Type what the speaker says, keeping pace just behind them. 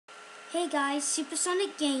Hey guys,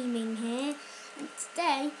 Supersonic Gaming here, and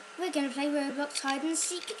today we're going to play Roblox Hide and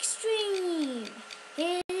Seek Extreme.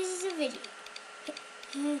 Here's the video.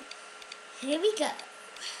 Here we go.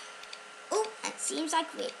 Oh, it seems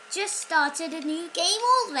like we just started a new game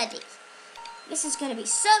already. This is going to be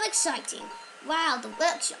so exciting. Wow, the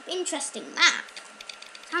workshop, interesting map.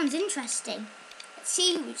 Sounds interesting. Let's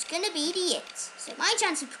see who's going to be the it. So my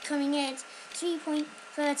chance of becoming it,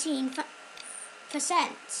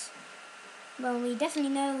 3.13%. Well, we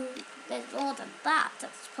definitely know there's more than that.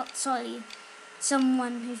 That's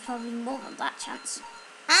someone who's probably more than that chance.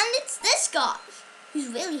 And it's this guy, who's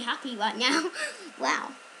really happy right now.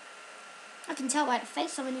 Wow. I can tell by the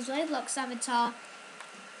face on his Roblox avatar.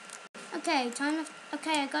 Okay,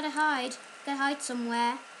 I gotta hide. Gotta hide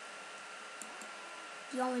somewhere.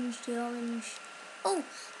 The orange. Oh,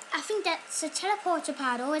 I think that's a teleporter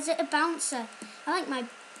pad, or is it a bouncer? I like my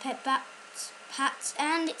pet pats,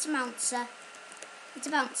 and it's a bouncer. It's a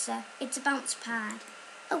bouncer. It's a bounce pad.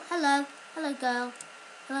 Oh, hello. Hello, girl.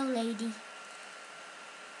 Hello, lady.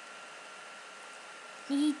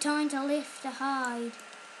 Need time to lift to hide.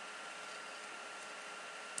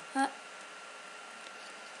 Hey.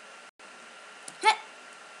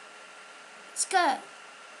 Let's go.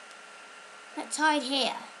 Let's hide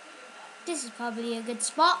here. This is probably a good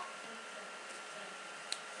spot.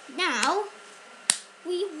 Now,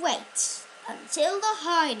 we wait until the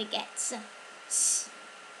hider gets us.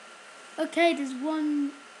 Okay, there's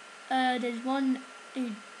 10/11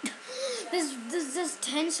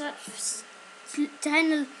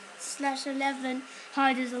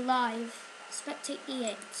 hiders alive. Spectate the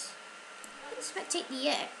it. Spectate the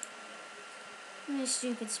it. You're a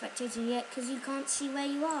stupid spectator yet, because you can't see where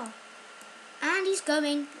you are. And he's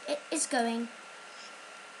going. It is going.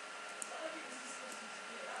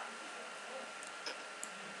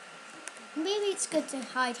 Maybe it's good to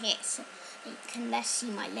hide here so you can less see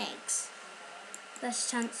my legs. Less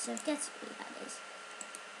chance of getting me, that is.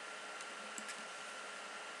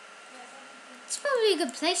 It's probably a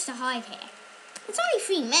good place to hide here. It's only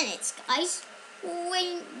 3 minutes, guys.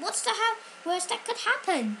 Wait, what's the worst that could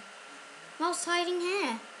happen? Whilst hiding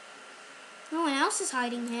here. No one else is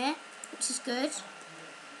hiding here, which is good.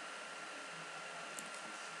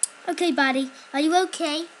 Okay, buddy, are you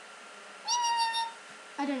okay?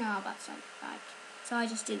 I don't know how that sounds like, so I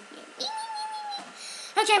just do.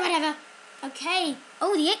 Okay, whatever. Okay.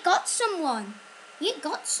 Oh, the it got someone. The it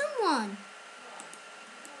got someone.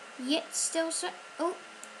 The it still oh.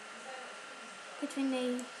 Good thing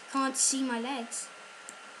they can't see my legs.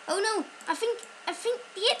 Oh no! I think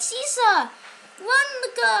the it sees her. Run,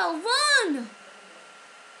 the girl, run!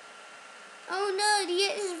 Oh no, the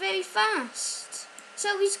it is very fast.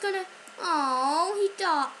 So he's gonna. Oh, he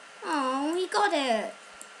died. Oh, he got it.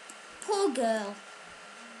 Poor girl.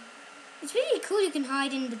 It's really cool. You can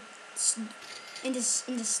hide in the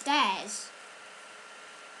stairs,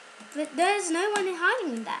 but there's no one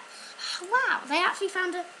hiding in there. Wow, they actually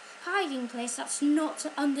found a hiding place that's not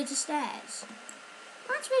under the stairs.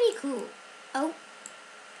 That's really cool. Oh,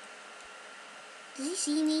 does he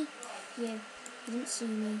see me? Yeah, he didn't see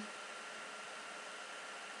me.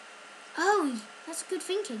 Oh, that's good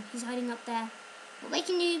thinking. He's hiding up there. What we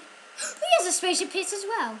can do? He has a spaceship pit as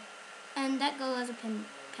well, and that girl has a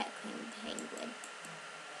pet penguin.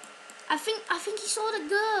 I think he saw the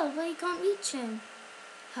girl, but he can't reach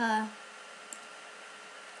her.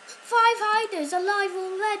 5 hiders alive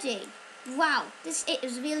already. Wow, this it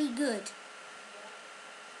is really good.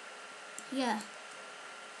 Yeah.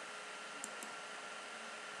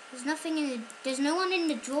 There's no one in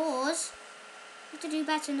the drawers. We have to do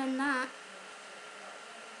better than that.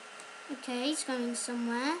 Okay, he's going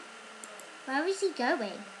somewhere. Where is he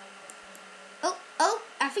going? Oh,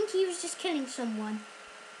 I think he was just killing someone.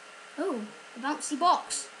 Oh, a bouncy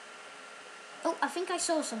box. Oh, I think I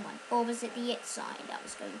saw someone. Or was it the it side that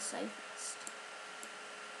was going so fast?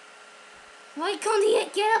 Why can't the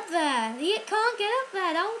it get up there? The it can't get up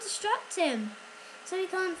there. That will distract him. So he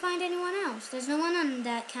can't find anyone else. There's no one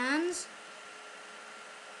under cans.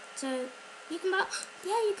 So you can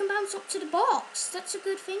you can bounce up to the box. That's a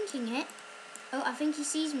good thinking, it. Oh, I think he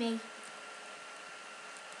sees me.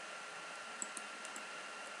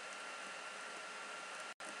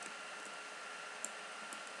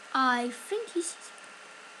 I think he sees me.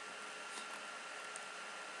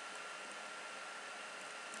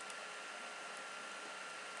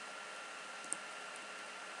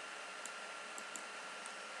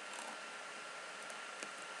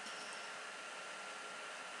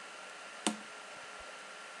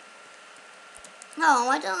 Oh,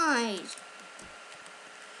 I died.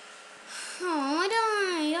 Oh, I died.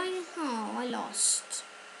 I lost.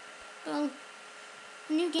 Well,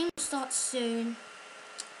 the new game starts soon,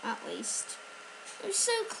 at least. We're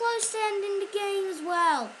so close to ending the game as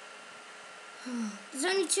well. There's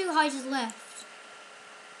only 2 hiders left.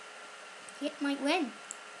 He might win.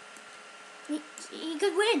 He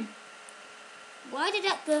could win. Why did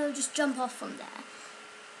that girl just jump off from there?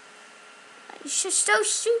 It's just so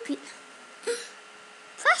stupid.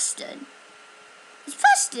 Preston? Is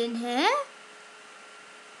Preston here?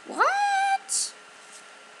 What?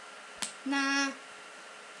 Nah.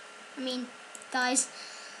 I mean, guys.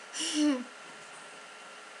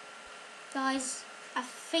 Guys, I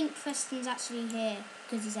think Preston's actually here.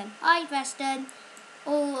 Because he said, "Hi, Preston."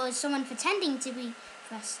 Or is someone pretending to be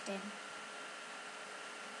Preston?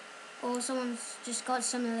 Or someone's just got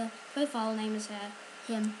some of the profile name as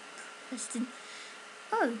him. Preston.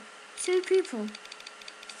 Oh, 2 people.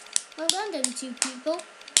 Well done, them 2 people.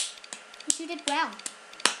 You did well.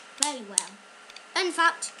 Very well. In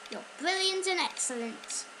fact, you're brilliant and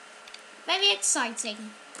excellent. Very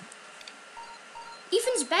exciting.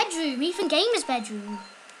 Ethan's bedroom. Ethan Gamer's bedroom.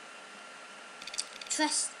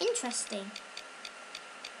 Interesting.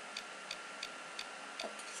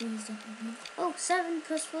 Oh, 7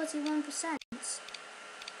 plus 41%.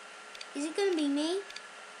 Is it going to be me?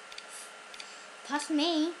 Past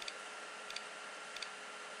me.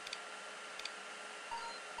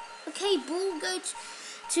 Okay, ball go to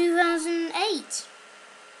 2008.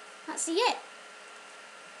 That's it.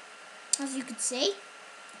 As you can see.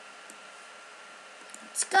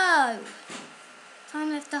 Let's go. Time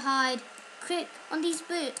left to hide. Quick, on these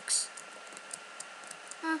books.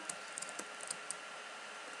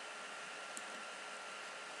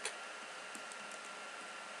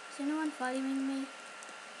 Is anyone following me?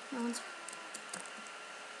 No one's.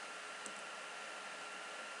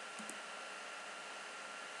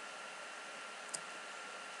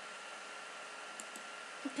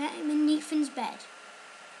 Okay, I'm in Ethan's bed.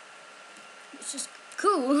 It's just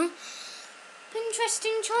cool.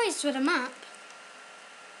 Interesting choice with a map.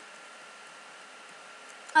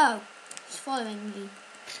 Oh, he's following me.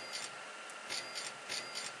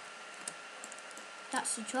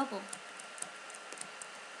 That's the trouble.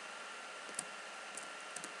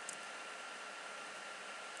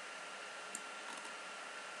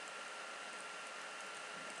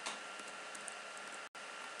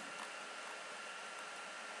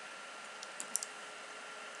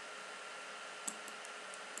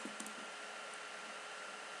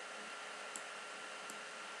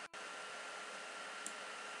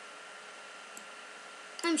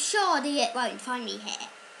 I'm sure the it won't find me here.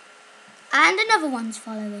 And another one's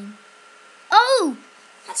following. Oh!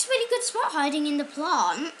 That's a really good spot, hiding in the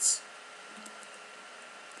plant.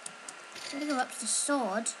 Gotta go up to the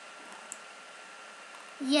sword.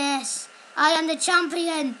 Yes, I am the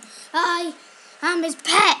champion. I am his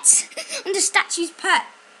pet. I'm the statue's pet,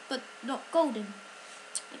 but not golden.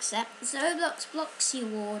 Except the Roblox Bloxy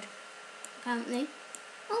Award, apparently.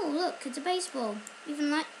 Oh, look, it's a baseball.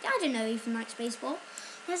 I don't know, Ethan likes baseball.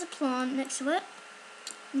 There's a plant next to it.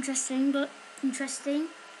 Interesting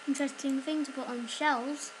thing to put on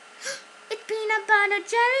shelves. It's peanut butter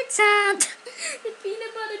jelly time. It's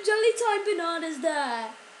peanut butter jelly time bananas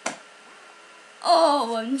there.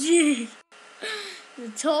 Oh, OMG. The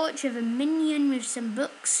torch of a minion with some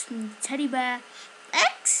books and a teddy bear.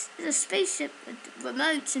 X is a spaceship with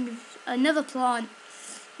remotes and another plant.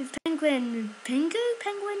 With penguin,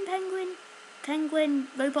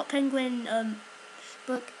 robot penguin,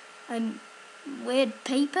 book, and weird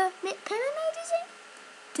paper pyramid, is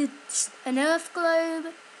it? An earth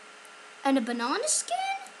globe, and a banana skin?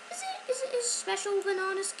 Is it a special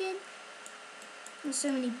banana skin? And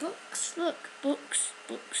so many books. Look, books.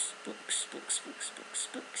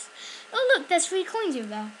 Oh look, there's 3 coins over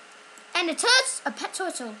there. And a pet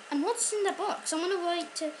turtle. And what's in the box? I want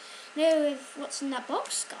to know what's in that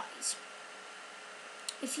box, guys.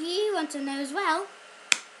 If you want to know as well,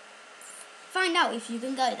 find out if you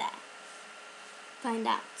can go there. Find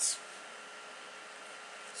out.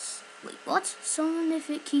 Wait, what? Someone if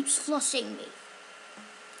it keeps flossing me.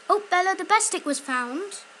 Oh, Bella, the best stick was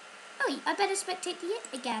found. Oh, I better spectate the it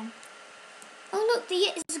again. Oh, look, the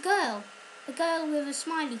it is a girl. A girl with a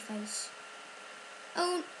smiley face.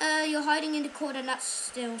 Oh, you're hiding in the corner. That's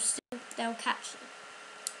still, they'll catch you.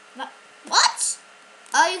 But, what?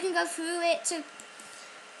 Oh, you can go through it to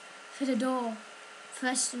the door.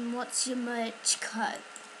 Preston, what's your merch code?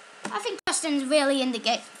 I think Preston's really in the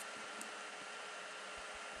game.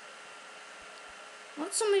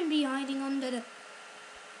 What's someone be hiding under the...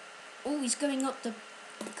 Oh, he's going up the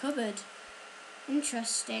cupboard.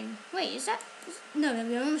 Interesting. Wait, is that... No,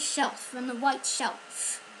 we're on the shelf, on the white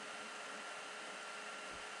shelf.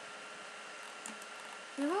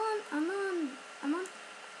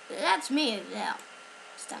 That's me over there,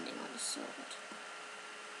 standing on a sword.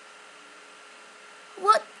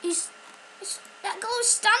 What is that girl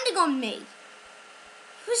standing on me?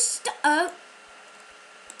 Oh,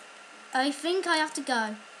 I think I have to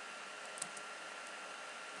go.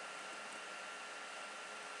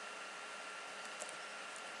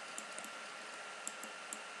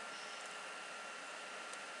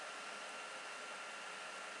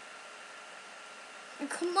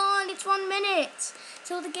 Come on, it's 1 minute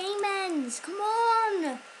till the game ends. Come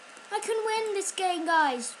on. I can win this game,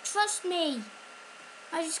 guys. Trust me.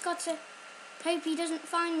 I just got to hope he doesn't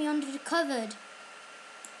find me under the cupboard.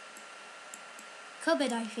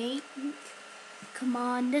 I think. Come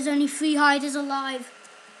on, there's only 3 hiders alive,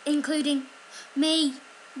 including me.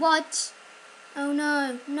 What? Oh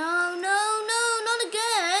no. No, not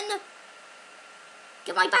again.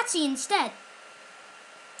 Get my Batsy instead.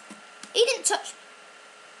 He didn't touch me.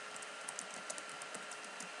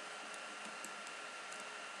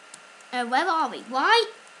 Where are we? Why?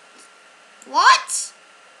 What?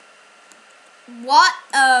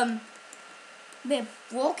 We're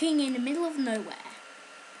walking in the middle of nowhere.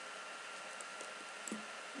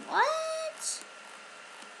 What?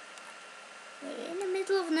 We're in the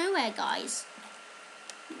middle of nowhere, guys.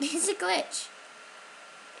 It's a glitch.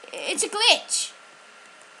 It's a glitch.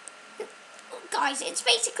 Guys, it's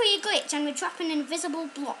basically a glitch and we're trapped in an invisible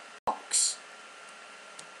box.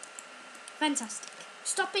 Fantastic.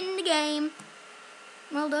 Stopping the game.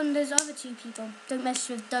 Well done, those other 2 people. Don't mess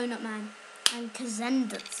with Donut Man and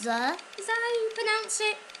Kazendaza. Is that how you pronounce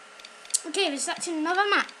it? Okay, we're selecting another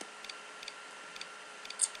map.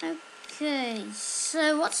 Okay,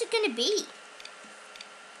 so what's it going to be?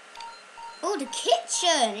 Oh, the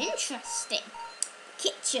kitchen. Interesting.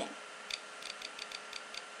 Kitchen.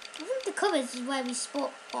 I think the cupboards is where we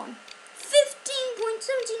spot on.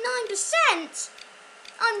 15.79%?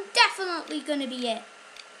 I'm definitely going to be it.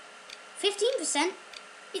 15%?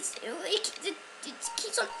 It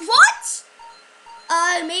keeps on... What?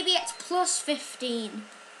 Oh, maybe it's plus 15.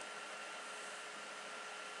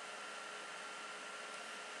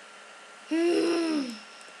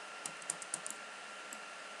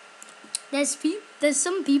 There's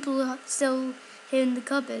some people still here in the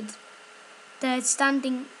cupboard. They're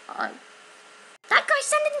standing... that guy's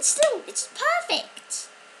standing still. It's perfect.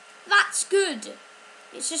 That's good.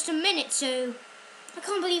 It's just a minute, so I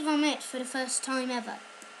can't believe I'm it for the first time ever.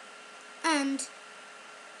 And,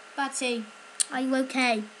 Batsy, are you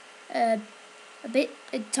okay? A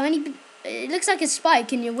tiny bit, it looks like a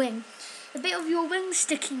spike in your wing. A bit of your wing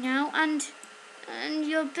sticking out, and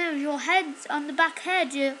your bit of your head on the back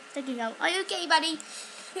head you're sticking out. Are you okay, buddy?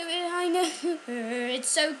 I know. It's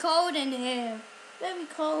so cold in here. Very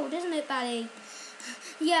cold, isn't it, buddy?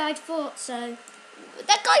 Yeah, I thought so.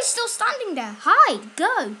 That guy's still standing there. Hi,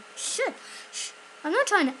 go. Shh. I'm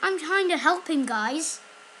trying to help him, guys.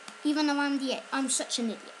 Even though I'm such an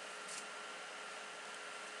idiot.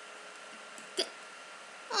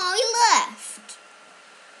 Oh, he left.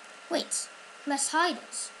 Wait, less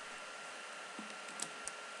hiders.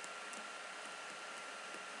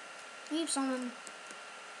 Leave someone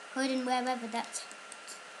hiding wherever that.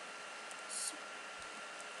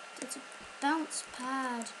 It's a bounce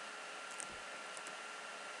pad.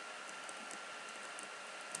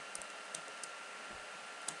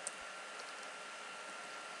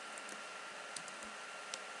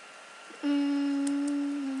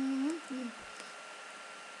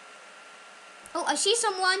 Oh, I see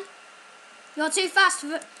someone. You're too fast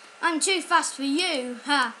for... I'm too fast for you,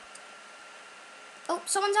 huh? Oh,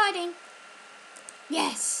 someone's hiding.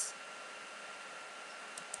 Yes.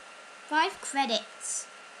 5 credits.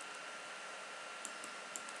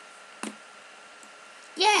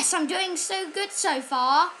 Yes, I'm doing so good so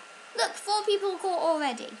far. Look, 4 people caught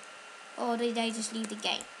already. Or did they just leave the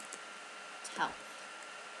game to help?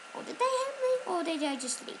 Or did they help me? Or did they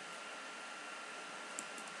just leave?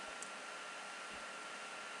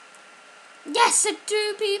 Yes,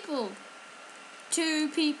 2 people. 2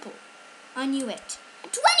 people. I knew it.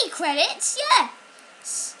 20 credits,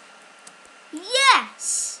 yes.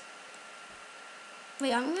 Yes.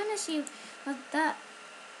 Wait, I'm going to see what that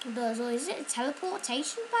does. Or is it a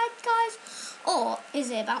teleportation pad, guys? Or is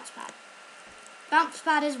it a bounce pad? Bounce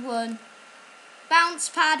pad is 1. Bounce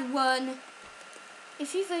pad 1.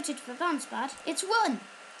 If you voted for bounce pad, it's 1.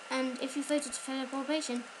 And if you voted for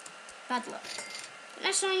teleportation, bad luck. But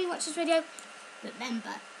next time you watch this video,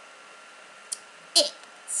 remember,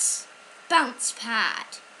 it's bounce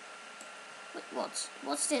pad. Wait,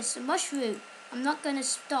 what's this? A mushroom. I'm not going to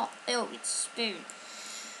stop. Oh, it's a spoon.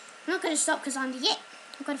 I'm not going to stop because I'm the it.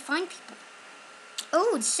 I've got to find people.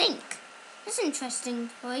 Oh, the sink. That's an interesting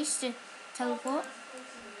place to teleport.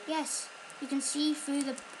 Yes, you can see through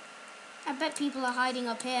the... I bet people are hiding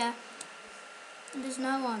up here. And there's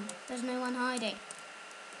no one. There's no one hiding.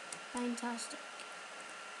 Fantastic.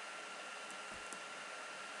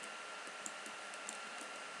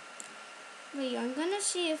 Wait, I'm gonna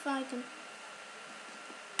see if I can...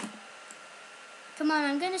 Come on,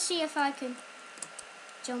 I'm gonna see if I can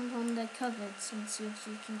jump on the cupboards and see if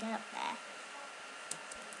you can get up there.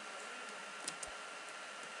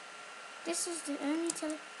 This is the only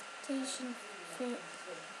teleportation fit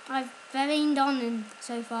I've been on in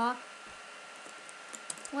so far.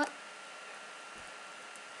 What?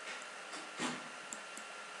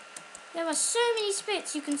 There are so many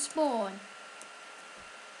spits you can spawn.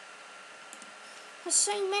 There's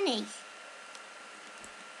so many.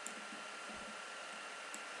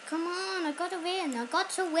 Come on, I gotta win. I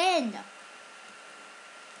got to win.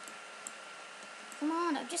 Come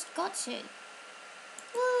on, I've just got to.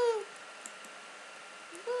 Woo!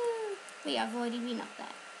 Woo! Wait, I've already been up there.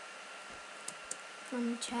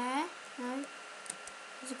 One chair. No.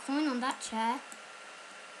 There's a coin on that chair.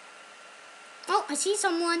 Oh, I see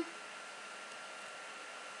someone.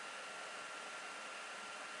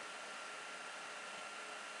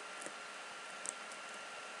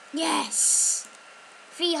 Yes!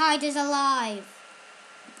 3 hiders alive.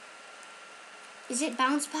 Is it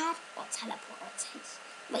bounce pad or teleport?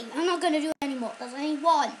 Wait, I'm not going to do it anymore. There's only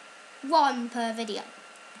one per video.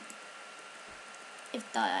 If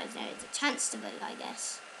there is a chance to vote, I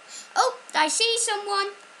guess. Oh, I see someone.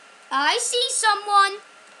 I see someone.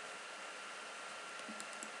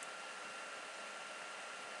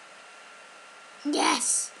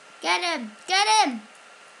 Yes, get him, get him.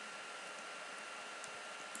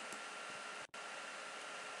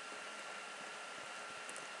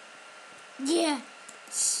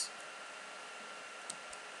 Yes.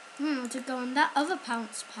 To go on that other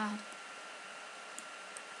bounce pad.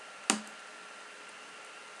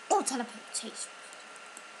 Oh, teleportation.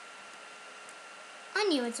 I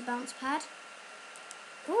knew it's a bounce pad.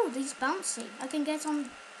 Oh, these bouncy. I can get on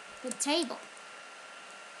the table.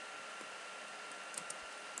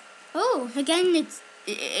 Oh, again,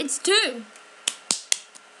 it's 2.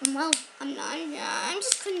 Well, I'm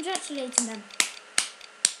just congratulating them.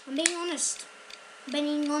 I'm being honest. I'm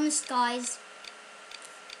being honest, guys.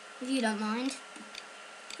 If you don't mind.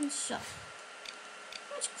 And so, how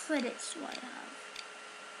much credits do I have?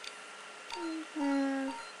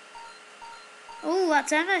 Oh,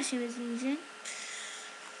 whatever she was using.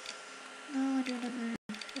 No, I don't know.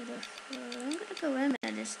 I'm gonna go in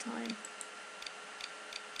there this time.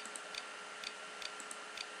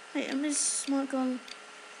 Wait, I'm just smart going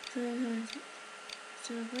to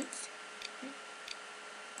the bricks.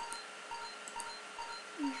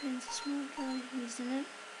 He's a smart guy, isn't it?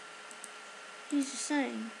 He's the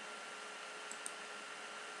same.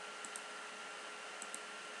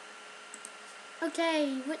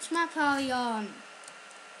 Okay, which map are we on?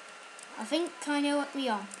 I think I know what we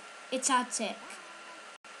are. It's Attic.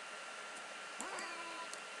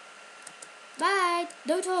 Bye.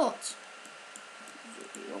 Don't hurt.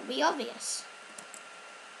 It will be obvious.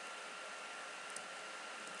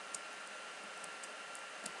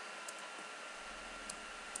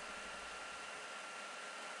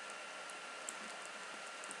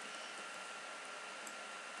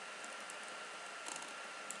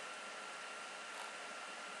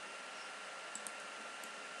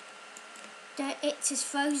 It is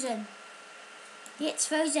frozen. It's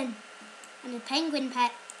frozen. And the penguin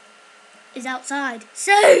pet is outside.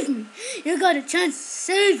 Save me! You got a chance to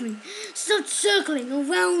save me. Stop circling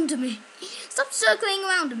around me. Stop circling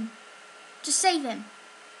around him. Just save him.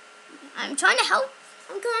 I'm trying to help.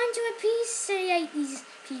 I'm trying to appreciate these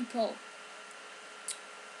people.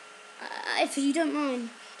 If you don't mind.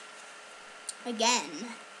 Again.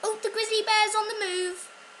 Oh, the grizzly bear's on the move.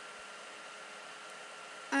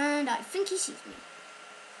 And I think he sees me.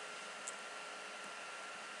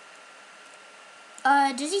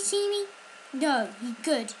 Does he see me? No,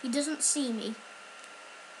 good. He doesn't see me.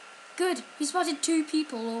 Good. He spotted 2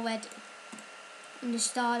 people already. In the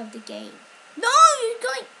start of the game. No,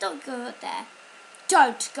 don't go up there.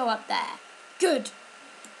 Don't go up there. Good.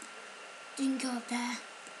 Didn't go up there.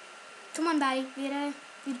 Come on, buddy.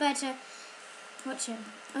 You better watch him.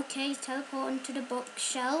 Okay, he's teleporting to the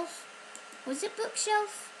bookshelf. Was it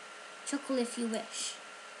bookshelf? Chuckle if you wish.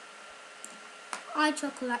 I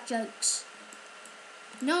chuckle at jokes.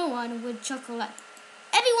 No one would chuckle at...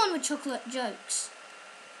 Everyone would chuckle at jokes.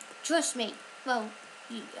 Trust me. Well,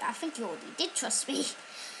 I think you already did trust me.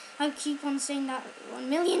 I keep on saying that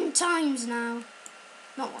 1,000,000 times now.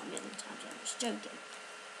 Not 1,000,000 times, I'm just joking.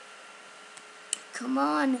 Come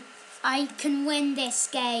on. I can win this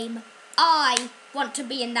game. I want to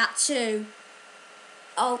be in that too.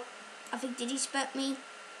 Oh, I think, did he spot me?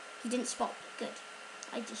 He didn't spot me. Good.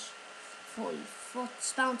 I just thought he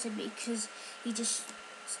spouted me because he just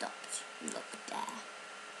stopped. Look there.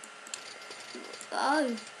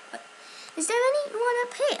 Oh. Is there anyone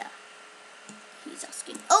up here? He's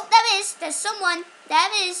asking. Oh, there is. There's someone.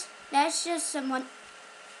 There is. There's just someone.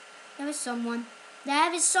 There is someone.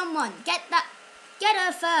 There is someone. Get that. Get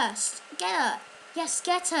her first. Get her. Yes,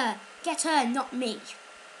 get her. Get her, not me.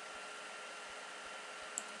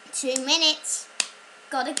 2 minutes.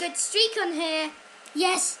 Got a good streak on here.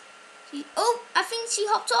 Yes. Oh, I think she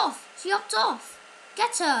hopped off. She hopped off.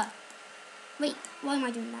 Get her. Wait, why am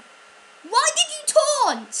I doing that? Why did you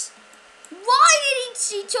taunt? Why did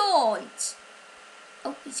she taunt?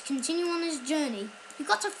 Oh, he's continuing on his journey. You've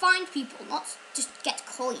got to find people, not just get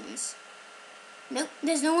coins. Nope,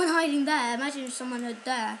 there's no one hiding there. Imagine if someone had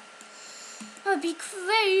there. That would be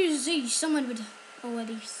crazy. Someone would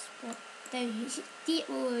already spot. He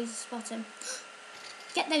will always spot him.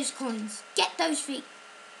 Get those coins. Get those feet.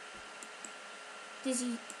 Did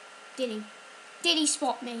he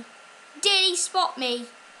spot me? Did he spot me?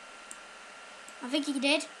 I think he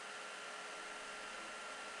did.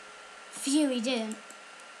 Phew, he didn't.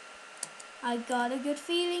 I got a good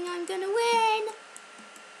feeling I'm gonna win.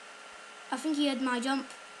 I think he had my jump.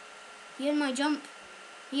 He had my jump.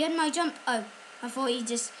 He had my jump. Oh, I thought he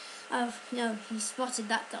just... Oh, no, he spotted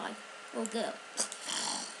that guy. Or girl.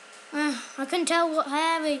 I couldn't tell what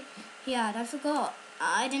hair he had. I forgot.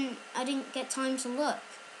 I didn't get time to look.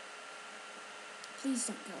 Please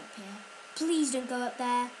don't go up here. Please don't go up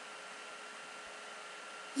there.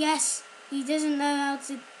 Yes, he doesn't know how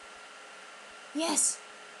to... Yes.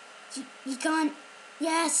 You can't...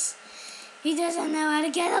 Yes. He doesn't know how to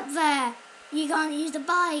get up there. You can't use the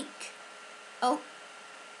bike. Oh.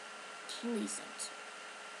 Please don't.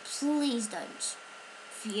 Please don't.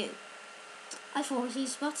 Phew. I thought he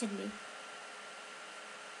spotted me.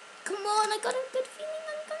 Come on, I got a good feeling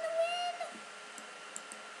I'm gonna win.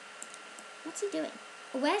 What's he doing?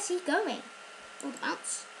 Where's he going? Oh, the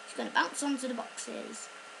bounce. He's gonna bounce onto the boxes.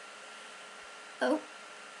 Oh.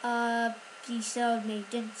 He saw me,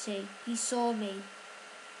 didn't he? He saw me.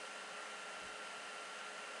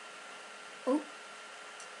 Oh.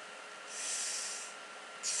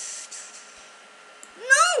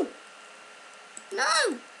 No!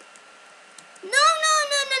 No!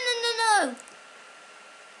 No!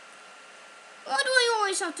 Why do I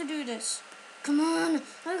always have to do this? Come on,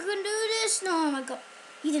 I can do this. No, oh my God.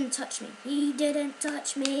 He didn't touch me. He didn't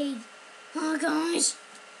touch me. Oh, guys.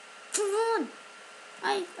 Come on.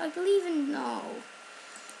 I believe in no.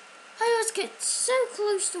 I always get so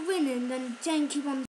close to winning, then keep on